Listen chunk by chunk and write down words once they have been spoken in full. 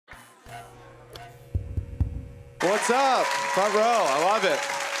What's up? Front row. I love it.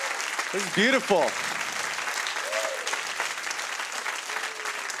 This is beautiful.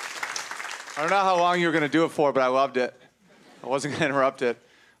 I don't know how long you were going to do it for, but I loved it. I wasn't going to interrupt it.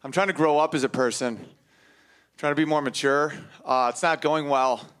 I'm trying to grow up as a person. I'm trying to be more mature. It's not going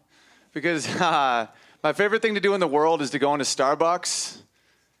well because my favorite thing to do in the world is to go into Starbucks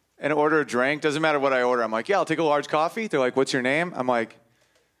and order a drink. Doesn't matter what I order. I'm like, yeah, I'll take a large coffee. They're like, what's your name? I'm like,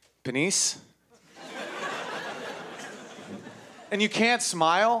 Penice. And you can't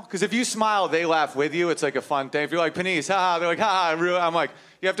smile, because if you smile, they laugh with you. It's like a fun thing. If you're like, Penice, haha, they're like, haha, really? I'm like,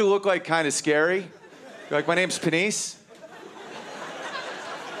 you have to look like kind of scary. You're like, my name's Penice.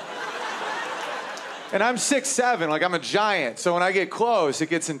 And I'm 6'7", like I'm a giant. So when I get close, it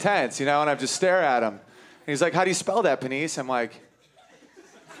gets intense, you know, and I just stare at him. And he's like, how do you spell that, Penice? I'm like,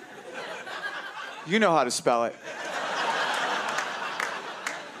 you know how to spell it.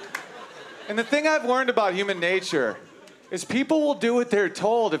 And the thing I've learned about human nature is people will do what they're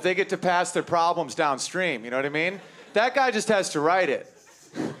told if they get to pass their problems downstream, you know what I mean? That guy just has to write it.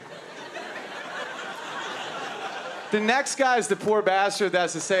 The next guy's the poor bastard that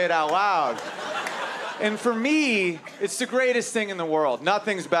has to say it out loud. And for me, it's the greatest thing in the world.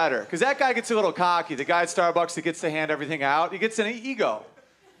 Nothing's better. Because that guy gets a little cocky. The guy at Starbucks that gets to hand everything out, he gets an ego.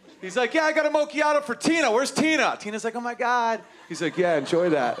 He's like, yeah, I got a macchiato for Tina. Where's Tina? Tina's like, oh my God. He's like, yeah, enjoy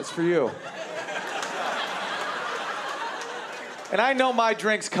that. It's for you. And I know my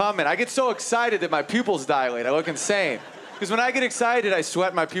drink's coming. I get so excited that my pupils dilate. I look insane. Because when I get excited, I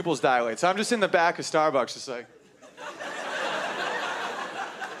sweat, my pupils dilate. So I'm just in the back of Starbucks, just like.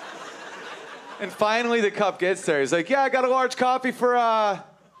 And finally the cup gets there. He's like, yeah, I got a large coffee for, And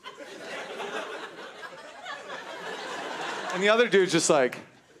the other dude's just like.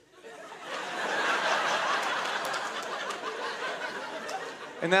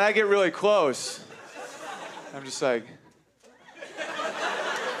 And then I get really close. I'm just like.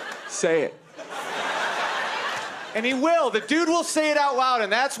 Say it. And he will. The dude will say it out loud,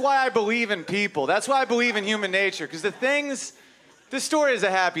 and that's why I believe in people. That's why I believe in human nature, because this story is a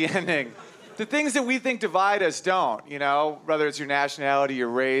happy ending. The things that we think divide us don't, you know, whether it's your nationality, your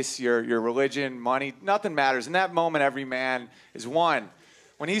race, your religion, money, nothing matters. In that moment, every man is one.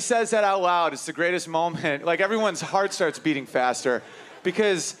 When he says that out loud, it's the greatest moment. Like, everyone's heart starts beating faster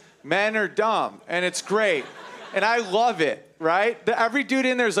because men are dumb, and it's great. And I love it. Right? Every dude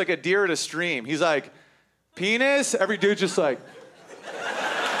in there is like a deer at a stream. He's like, penis? Every dude just like,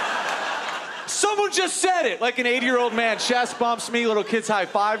 someone just said it. Like an 80-year-old man chest bumps me, little kids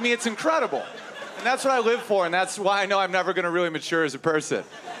high-five me. It's incredible. And that's what I live for, and that's why I know I'm never going to really mature as a person.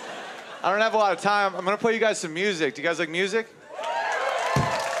 I don't have a lot of time. I'm going to play you guys some music. Do you guys like music?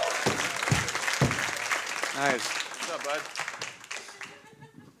 Nice. What's up, bud?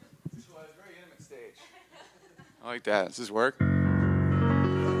 I like that. Does this work? By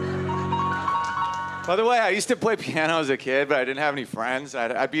the way, I used to play piano as a kid, but I didn't have any friends.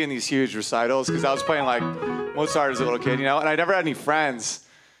 I'd be in these huge recitals because I was playing like Mozart as a little kid, you know? And I never had any friends.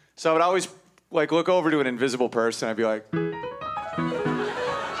 So I would always like look over to an invisible person. I'd be like,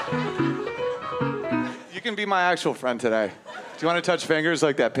 you can be my actual friend today. Do you want to touch fingers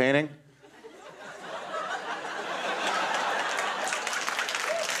like that painting?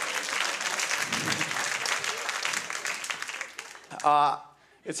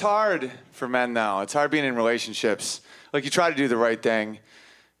 It's hard for men, though. It's hard being in relationships. Like, you try to do the right thing,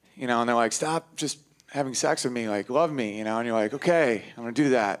 you know, and they're like, stop just having sex with me, like, love me, you know, and you're like, okay, I'm gonna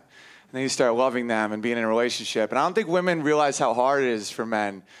do that. And then you start loving them and being in a relationship. And I don't think women realize how hard it is for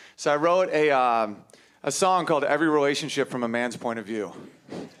men. So I wrote a song called Every Relationship from a Man's Point of View.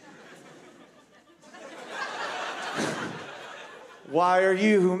 Why are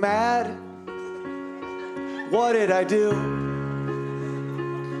you mad? What did I do?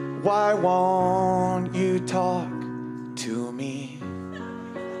 Why won't you talk to me?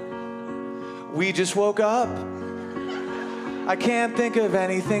 We just woke up. I can't think of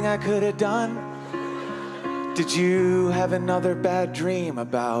anything I could have done. Did you have another bad dream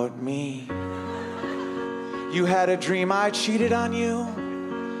about me? You had a dream I cheated on you,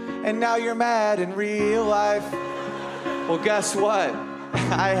 and now you're mad in real life. Well, guess what?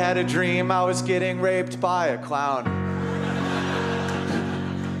 I had a dream I was getting raped by a clown.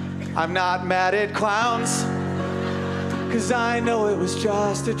 I'm not mad at clowns, 'cause I know it was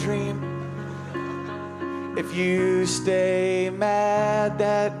just a dream. If you stay mad,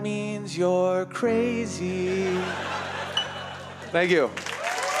 that means you're crazy. Thank you.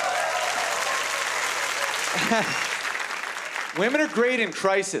 Women are great in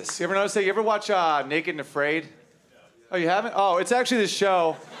crisis. You ever notice that? You ever watch Naked and Afraid? Oh, you haven't? Oh, it's actually this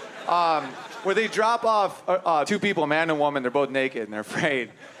show. where they drop off two people, a man and a woman. They're both naked and they're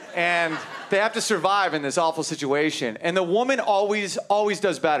afraid. And they have to survive in this awful situation. And the woman always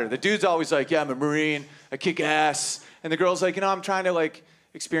does better. The dude's always like, yeah, I'm a Marine, I kick ass. And the girl's like, I'm trying to like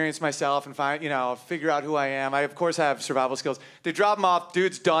experience myself and find, figure out who I am. I, of course, have survival skills. They drop him off,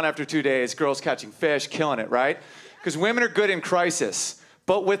 dude's done after 2 days, girl's catching fish, killing it, right? Because women are good in crisis.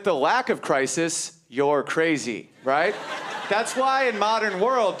 But with the lack of crisis, you're crazy, right? That's why in modern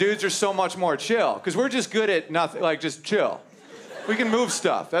world, dudes are so much more chill. Because we're just good at nothing, like just chill. We can move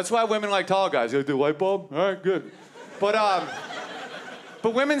stuff. That's why women like tall guys. You like the light bulb? All right, good. But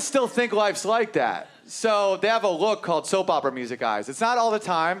women still think life's like that. So they have a look called soap opera music eyes. It's not all the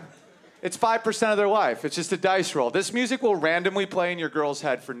time. It's 5% of their life. It's just a dice roll. This music will randomly play in your girl's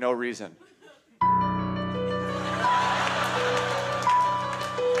head for no reason.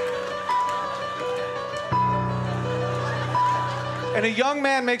 And a young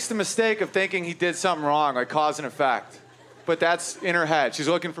man makes the mistake of thinking he did something wrong, like cause and effect. But that's in her head. She's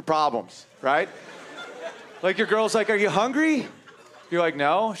looking for problems, right? Like your girl's like, are you hungry? You're like,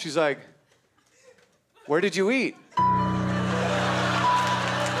 no. She's like, where did you eat? I'm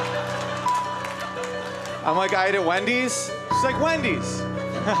like, I ate at Wendy's. She's like, Wendy's.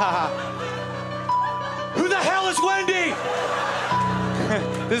 Who the hell is Wendy?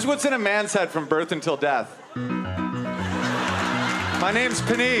 This is what's in a man's head from birth until death. My name's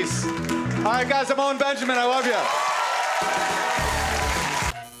Panisse. All right, guys, I'm Owen Benjamin. I love you.